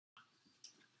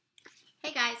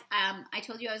Hey guys, I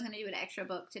told you I was going to do an extra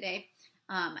book today.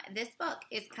 This book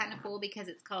is kind of cool because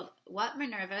it's called What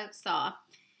Minerva Saw,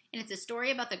 and it's a story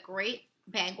about the Great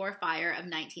Bangor Fire of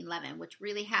 1911, which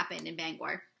really happened in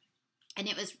Bangor, and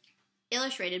it was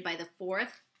illustrated by the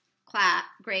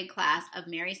grade class of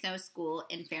Mary Snow School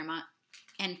in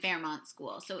Fairmount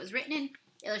School. So it was written and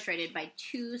illustrated by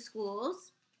two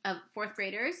schools of fourth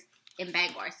graders in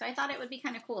Bangor. So I thought it would be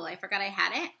kind of cool. I forgot I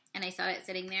had it, and I saw it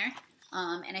sitting there.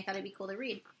 And I thought it'd be cool to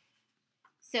read.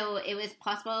 So it was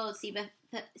possible Stephen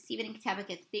and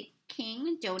Tabitha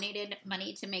King donated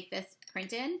money to make this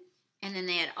printed. And then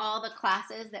they had all the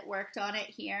classes that worked on it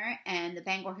here, and the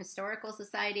Bangor Historical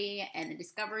Society, and the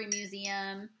Discovery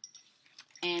Museum,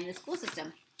 and the school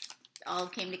system all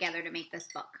came together to make this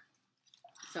book.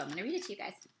 So I'm going to read it to you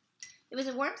guys. It was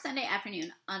a warm Sunday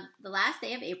afternoon on the last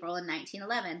day of April in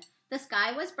 1911. The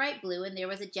sky was bright blue, and there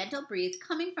was a gentle breeze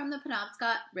coming from the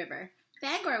Penobscot River.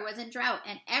 Bangor was in drought,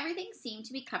 and everything seemed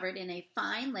to be covered in a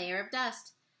fine layer of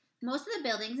dust. Most of the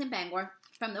buildings in Bangor,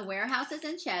 from the warehouses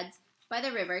and sheds by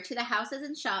the river to the houses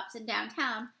and shops in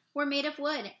downtown, were made of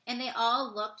wood, and they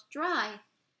all looked dry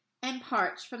and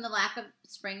parched from the lack of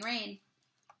spring rain.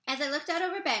 As I looked out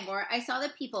over Bangor, I saw the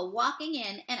people walking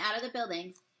in and out of the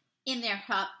buildings in their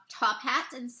top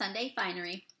hats and Sunday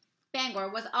finery. Bangor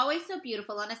was always so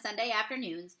beautiful on a Sunday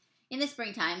afternoons in the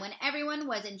springtime when everyone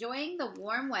was enjoying the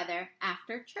warm weather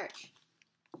after church.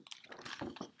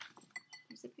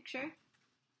 Here's a picture.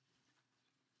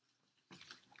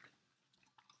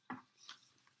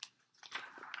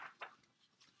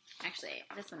 Actually,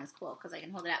 this one is cool because I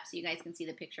can hold it up so you guys can see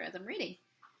the picture as I'm reading.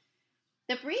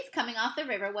 The breeze coming off the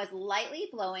river was lightly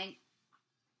blowing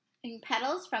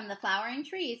petals from the flowering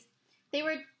trees. They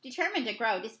were determined to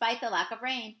grow despite the lack of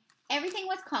rain. Everything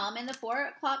was calm, and the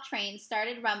 4 o'clock train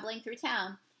started rumbling through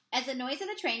town. As the noise of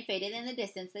the train faded in the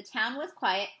distance, the town was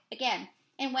quiet again,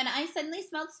 and when I suddenly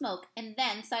smelled smoke and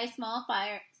then saw a small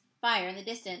fire in the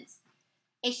distance.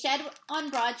 A shed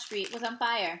on Broad Street was on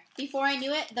fire. Before I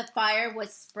knew it, the fire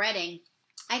was spreading.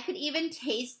 I could even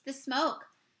taste the smoke.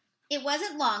 It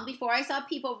wasn't long before I saw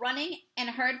people running and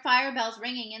heard fire bells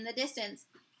ringing in the distance.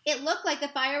 It looked like the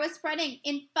fire was spreading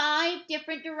in 5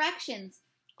 different directions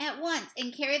at once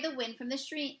and carried by the wind from the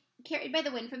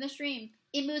stream.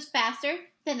 It moved faster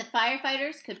than the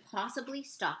firefighters could possibly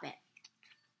stop it.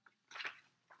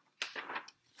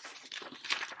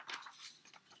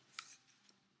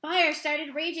 Fire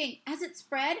started raging. As it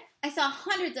spread, I saw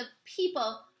hundreds of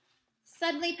people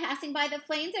suddenly passing by. The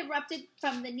flames erupted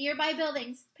from the nearby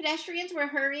buildings. Pedestrians were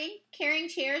hurrying, carrying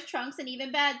chairs, trunks, and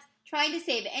even beds, trying to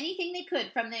save anything they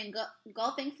could from the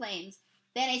engulfing flames.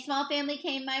 Then a small family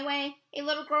came my way. A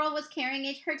little girl was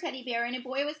carrying her teddy bear, and a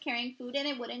boy was carrying food in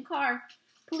a wooden car.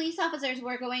 Police officers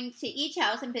were going to each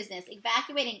house and business,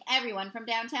 evacuating everyone from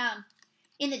downtown.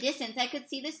 In the distance, I could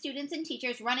see the students and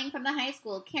teachers running from the high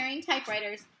school, carrying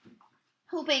typewriters,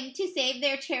 hoping to save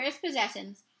their cherished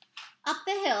possessions. Up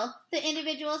the hill, the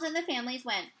individuals and the families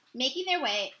went, making their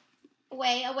way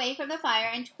away from the fire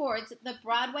and towards the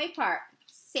Broadway Park,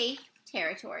 safe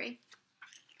territory.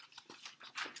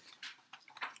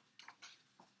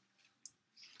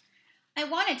 I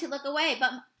wanted to look away,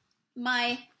 but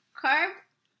my carved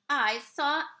eyes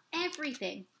saw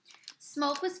everything.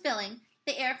 Smoke was filling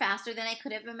the air faster than I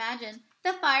could have imagined.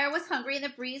 The fire was hungry and the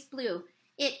breeze blew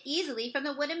it easily from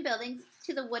the wooden buildings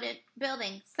to the wooden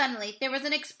building. Suddenly, there was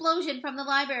an explosion from the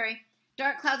library.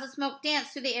 Dark clouds of smoke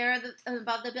danced through the air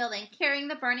above the building, carrying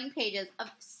the burning pages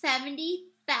of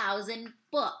 70,000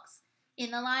 books in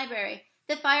the library.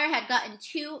 The fire had gotten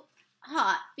too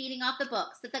hot, feeding off the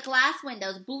books, that the glass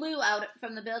windows blew out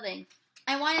from the building.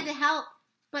 I wanted to help,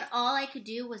 but all I could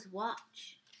do was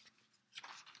watch.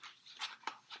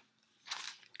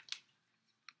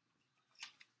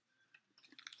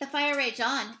 The fire raged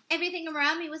on. Everything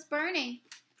around me was burning,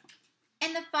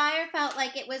 and the fire felt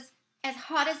like it was as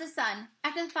hot as the sun.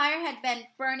 After the fire had been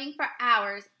burning for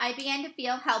hours, I began to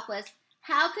feel helpless.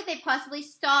 How could they possibly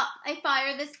stop a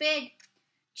fire this big?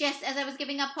 Just as I was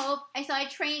giving up hope, I saw a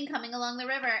train coming along the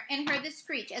river and heard the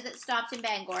screech as it stopped in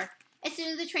Bangor. As soon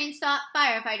as the train stopped,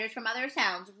 firefighters from other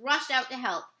towns rushed out to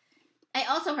help. I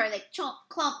also heard the chomp,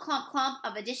 clomp, clomp, clomp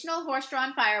of additional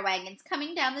horse-drawn fire wagons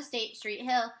coming down the State Street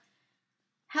hill.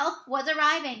 Help was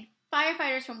arriving.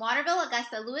 Firefighters from Waterville,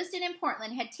 Augusta, Lewiston, and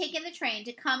Portland had taken the train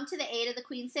to come to the aid of the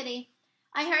Queen City.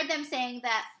 I heard them saying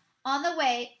that on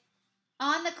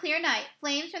the clear night,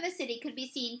 flames from the city could be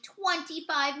seen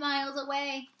 25 miles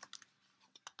away.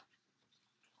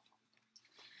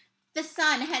 The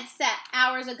sun had set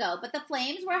hours ago, but the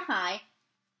flames were high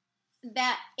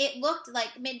that it looked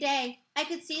like midday. I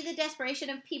could see the desperation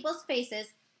of people's faces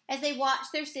as they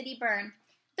watched their city burn.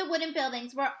 The wooden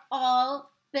buildings were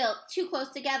all built too close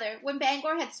together. When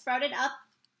Bangor had sprouted up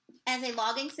as a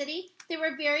logging city, there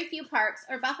were very few parks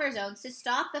or buffer zones to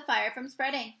stop the fire from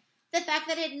spreading. The fact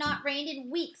that it had not rained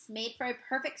in weeks made for a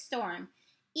perfect storm.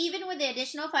 Even with the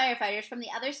additional firefighters from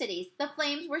the other cities, the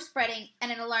flames were spreading at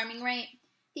an alarming rate.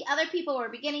 The other people were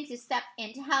beginning to step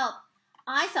in to help.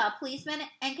 I saw policemen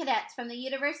and cadets from the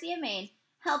University of Maine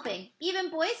helping. Even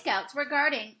Boy Scouts were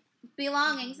guarding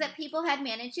belongings that people had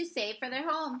managed to save for their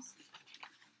homes.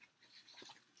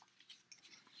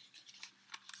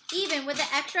 Even with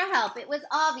the extra help, it was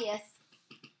obvious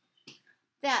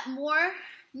that more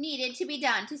needed to be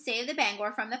done to save the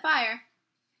Bangor from the fire.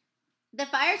 The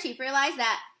fire chief realized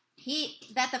that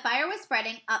the fire was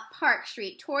spreading up Park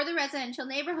Street toward the residential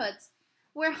neighborhoods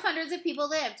where hundreds of people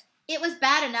lived. It was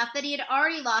bad enough that he had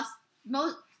already lost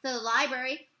most of the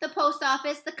library, the post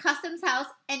office, the customs house,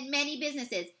 and many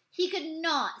businesses. He could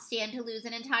not stand to lose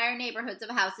an entire neighborhoods of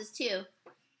houses, too.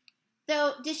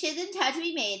 Though decisions had to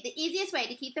be made, the easiest way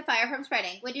to keep the fire from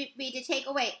spreading would be to take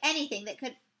away anything that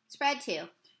could spread to.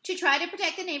 To try to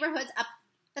protect the neighborhoods up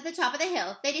at the top of the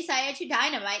hill, they decided to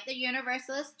dynamite the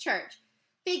Universalist Church,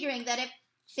 figuring that if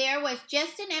there was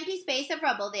just an empty space of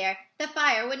rubble there, the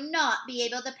fire would not be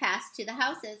able to pass to the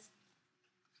houses.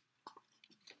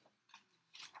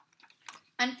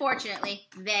 Unfortunately,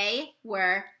 they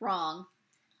were wrong.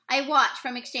 I watched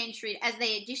from Exchange Street as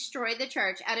they destroyed the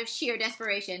church out of sheer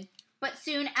desperation, but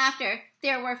soon after,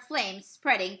 there were flames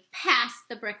spreading past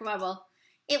the brick rubble.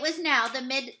 It was now the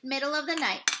middle of the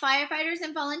night. Firefighters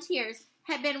and volunteers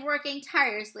had been working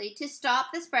tirelessly to stop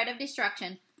the spread of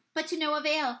destruction, but to no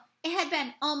avail. It had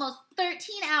been almost 13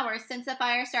 hours since the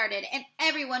fire started, and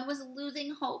everyone was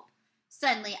losing hope.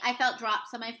 Suddenly, I felt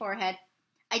drops on my forehead.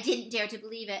 I didn't dare to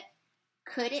believe it.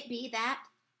 Could it be that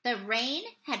the rain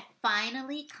had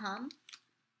finally come?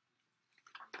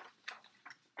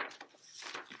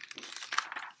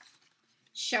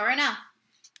 Sure enough,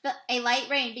 a light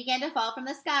rain began to fall from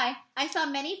the sky. I saw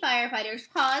many firefighters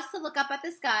pause to look up at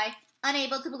the sky,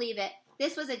 unable to believe it.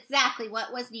 This was exactly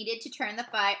what was needed to turn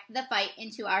the fight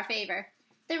into our favor.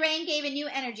 The rain gave a new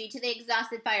energy to the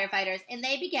exhausted firefighters, and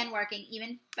they began working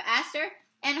even faster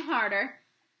and harder.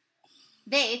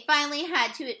 They finally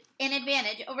had an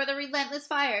advantage over the relentless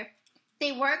fire.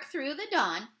 They worked through the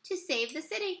dawn to save the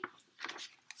city.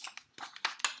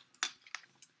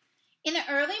 In the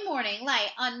early morning light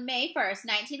on May 1st,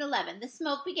 1911, the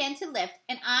smoke began to lift,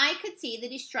 and I could see the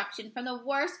destruction from the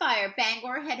worst fire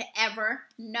Bangor had ever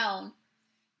known.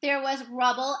 There was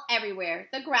rubble everywhere.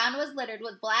 The ground was littered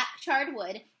with black charred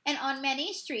wood, and on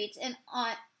many streets and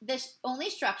on the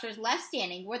only structures left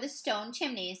standing were the stone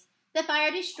chimneys. The fire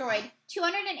destroyed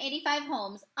 285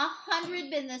 homes,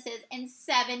 100 businesses, and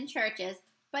 7 churches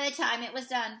by the time it was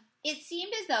done. It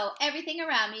seemed as though everything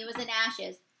around me was in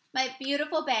ashes. My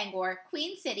beautiful Bangor,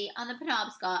 Queen City on the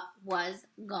Penobscot, was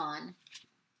gone.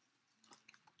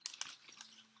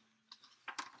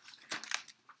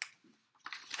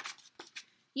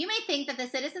 You may think that the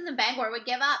citizens of Bangor would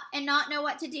give up and not know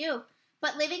what to do,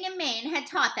 but living in Maine had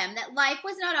taught them that life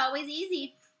was not always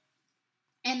easy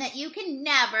and that you can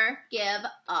never give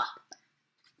up.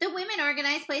 The women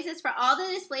organized places for all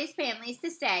the displaced families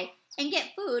to stay and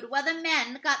get food while the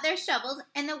men got their shovels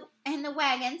and the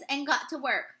wagons and got to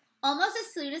work. Almost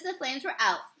as soon as the flames were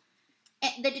out,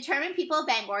 the determined people of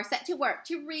Bangor set to work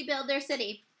to rebuild their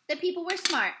city. The people were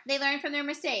smart. They learned from their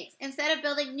mistakes. Instead of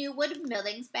building new wooden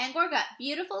buildings, Bangor got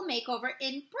beautiful makeover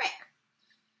in brick.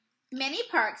 Many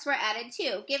parks were added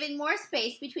too, giving more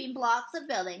space between blocks of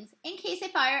buildings in case a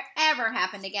fire ever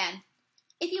happened again.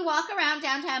 If you walk around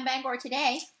downtown Bangor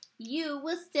today, you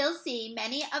will still see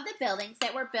many of the buildings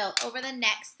that were built over the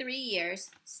next 3 years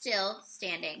still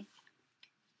standing.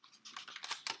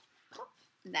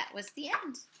 That was the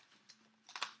end.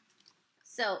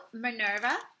 So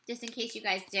Minerva, just in case you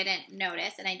guys didn't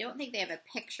notice, and I don't think they have a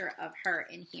picture of her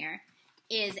in here,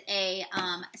 is a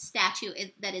statue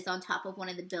that is on top of one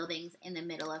of the buildings in the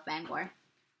middle of Bangor.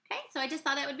 Okay, so I just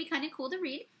thought that would be kind of cool to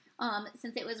read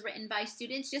since it was written by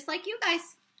students just like you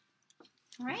guys.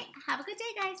 All right, have a good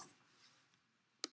day, guys.